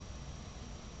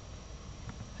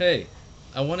Hey,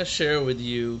 I want to share with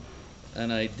you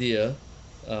an idea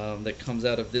that comes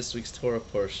out of this week's Torah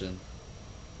portion.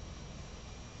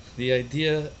 The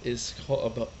idea is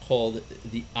called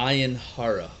the Ayin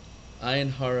Hara.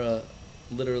 Ayin Hara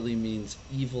literally means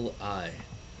evil eye.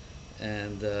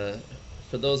 And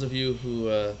for those of you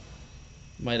who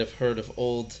might have heard of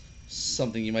old,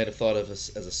 something you might have thought of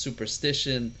as a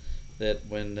superstition, that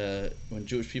when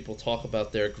Jewish people talk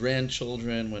about their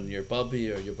grandchildren, when your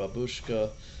babi or your babushka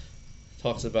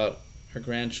talks about her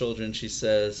grandchildren, she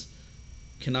says,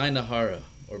 Kanai Nahara,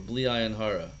 or Bli Ayin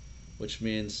Hara, which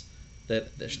means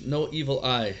that no evil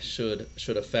eye should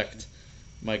affect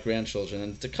my grandchildren.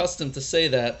 And it's a custom to say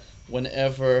that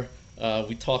whenever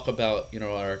we talk about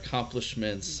our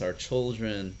accomplishments, our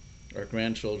children, our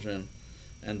grandchildren,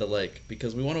 and the like,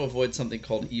 because we want to avoid something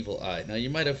called evil eye. Now, you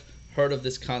might have heard of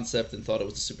this concept and thought it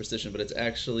was a superstition, but it's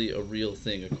actually a real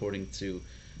thing according to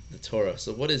the Torah.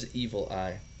 So what is evil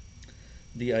eye?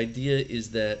 The idea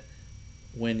is that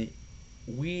when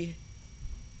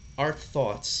our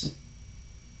thoughts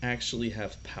actually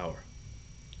have power.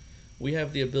 We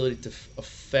have the ability to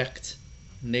affect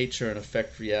nature and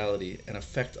affect reality and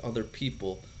affect other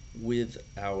people with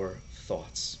our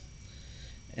thoughts.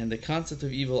 And the concept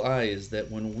of evil eye is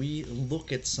that when we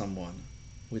look at someone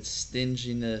with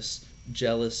stinginess,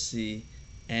 jealousy,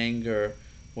 anger,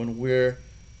 when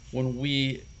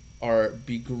we are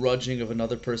begrudging of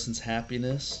another person's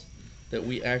happiness, that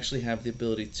we actually have the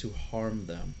ability to harm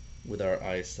them with our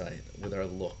eyesight, with our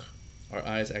look. Our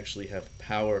eyes actually have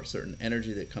power, certain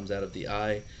energy that comes out of the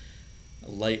eye,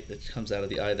 a light that comes out of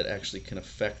the eye that actually can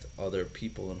affect other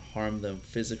people and harm them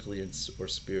physically or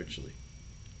spiritually.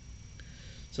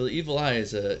 So the evil eye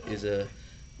is a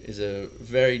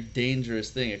very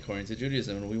dangerous thing according to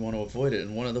Judaism, and we want to avoid it.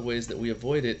 And one of the ways that we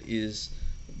avoid it is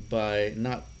by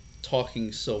not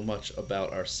talking so much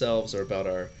about ourselves or about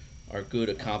our good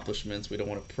accomplishments. We don't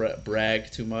want to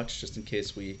brag too much, just in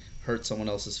case we hurt someone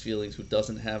else's feelings who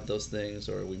doesn't have those things,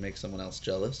 or we make someone else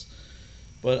jealous.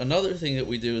 But another thing that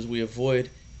we do is we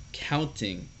avoid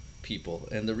counting people.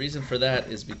 And the reason for that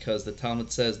is because the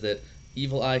Talmud says that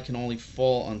evil eye can only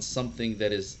fall on something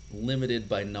that is limited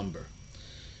by number.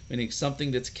 Meaning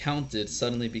something that's counted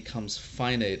suddenly becomes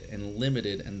finite and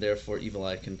limited, and therefore evil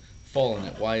eye can fall on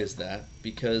it. Why is that?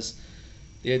 Because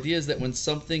the idea is that when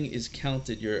something is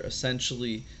counted, you're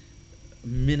essentially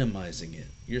minimizing it.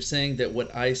 You're saying that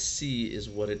what I see is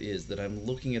what it is, that I'm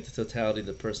looking at the totality of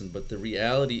the person, but the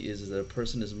reality is that a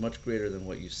person is much greater than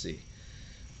what you see.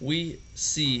 We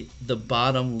see the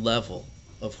bottom level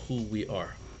of who we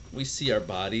are. We see our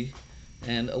body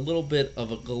and a little bit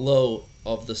of a glow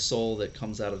of the soul that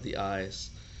comes out of the eyes.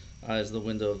 Eyes, the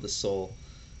window of the soul,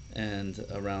 and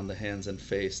around the hands and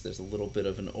face there's a little bit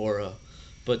of an aura.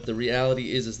 But the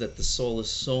reality is that the soul is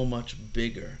so much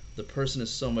bigger. The person is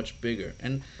so much bigger.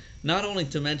 And not only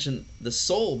to mention the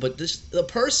soul, but the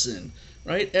person,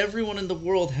 right? Everyone in the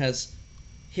world has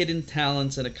hidden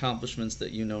talents and accomplishments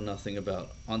that you know nothing about.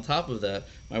 On top of that,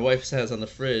 my wife has on the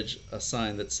fridge a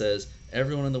sign that says,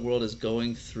 everyone in the world is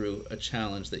going through a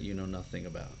challenge that you know nothing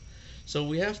about. So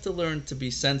we have to learn to be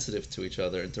sensitive to each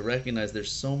other and to recognize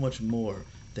there's so much more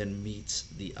than meets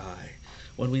the eye.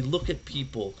 When we look at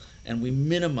people and we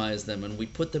minimize them and we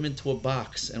put them into a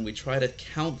box and we try to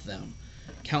count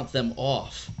them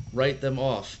off, write them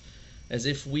off, as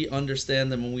if we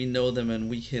understand them and we know them and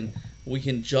we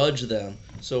can judge them,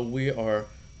 so we are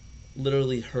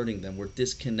literally hurting them. We're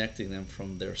disconnecting them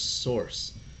from their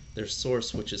source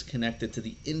which is connected to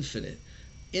the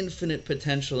infinite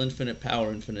potential, infinite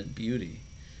power, infinite beauty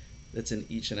that's in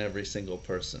each and every single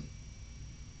person.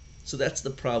 So that's the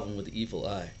problem with evil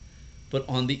eye. But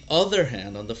on the other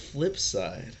hand, on the flip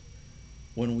side,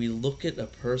 when we look at a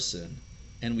person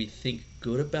and we think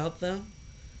good about them,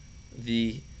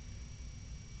 the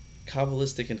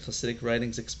Kabbalistic and Hasidic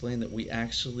writings explain that we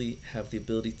actually have the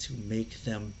ability to make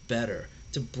them better,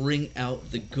 to bring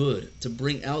out the good, to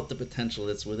bring out the potential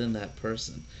that's within that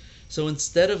person. So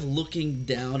instead of looking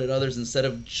down at others, instead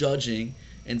of judging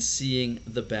and seeing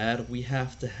the bad, we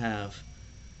have to have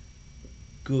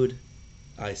good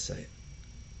eyesight.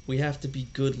 We have to be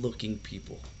good-looking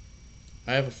people.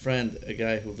 I have a friend, a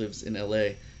guy who lives in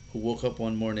LA, who woke up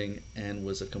one morning and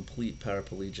was a complete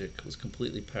paraplegic, was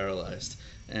completely paralyzed.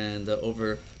 And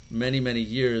over many, many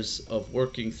years of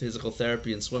working physical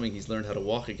therapy and swimming, he's learned how to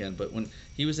walk again. But when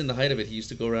he was in the height of it, he used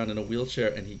to go around in a wheelchair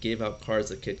and he gave out cards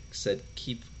that said,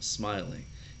 "Keep smiling."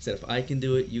 He said, "If I can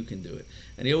do it, you can do it."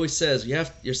 And he always says,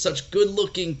 you're such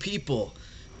good-looking people.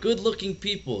 Good-looking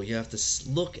people. You have to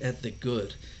look at the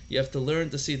good. You have to learn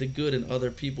to see the good in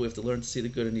other people. We have to learn to see the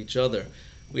good in each other.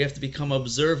 We have to become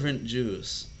observant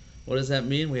Jews. What does that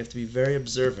mean? We have to be very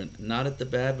observant, not at the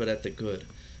bad, but at the good.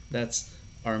 That's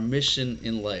our mission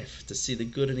in life, to see the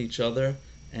good in each other,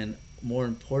 and more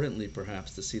importantly,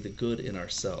 perhaps, to see the good in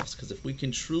ourselves. Because if we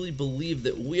can truly believe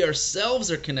that we ourselves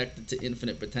are connected to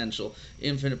infinite potential,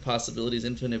 infinite possibilities,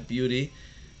 infinite beauty,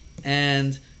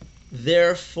 and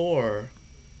therefore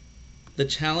the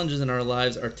challenges in our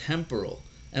lives are temporal.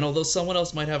 And although someone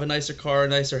else might have a nicer car, a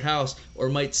nicer house, or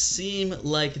might seem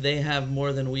like they have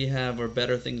more than we have or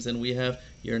better things than we have,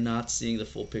 you're not seeing the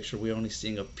full picture. We're only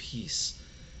seeing a piece,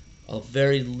 a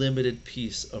very limited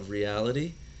piece of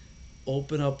reality.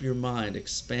 Open up your mind,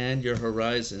 expand your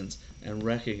horizons, and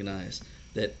recognize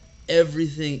that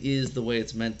everything is the way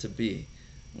it's meant to be.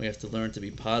 We have to learn to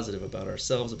be positive about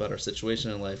ourselves, about our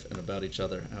situation in life, and about each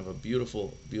other. Have a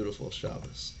beautiful, beautiful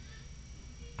Shabbos.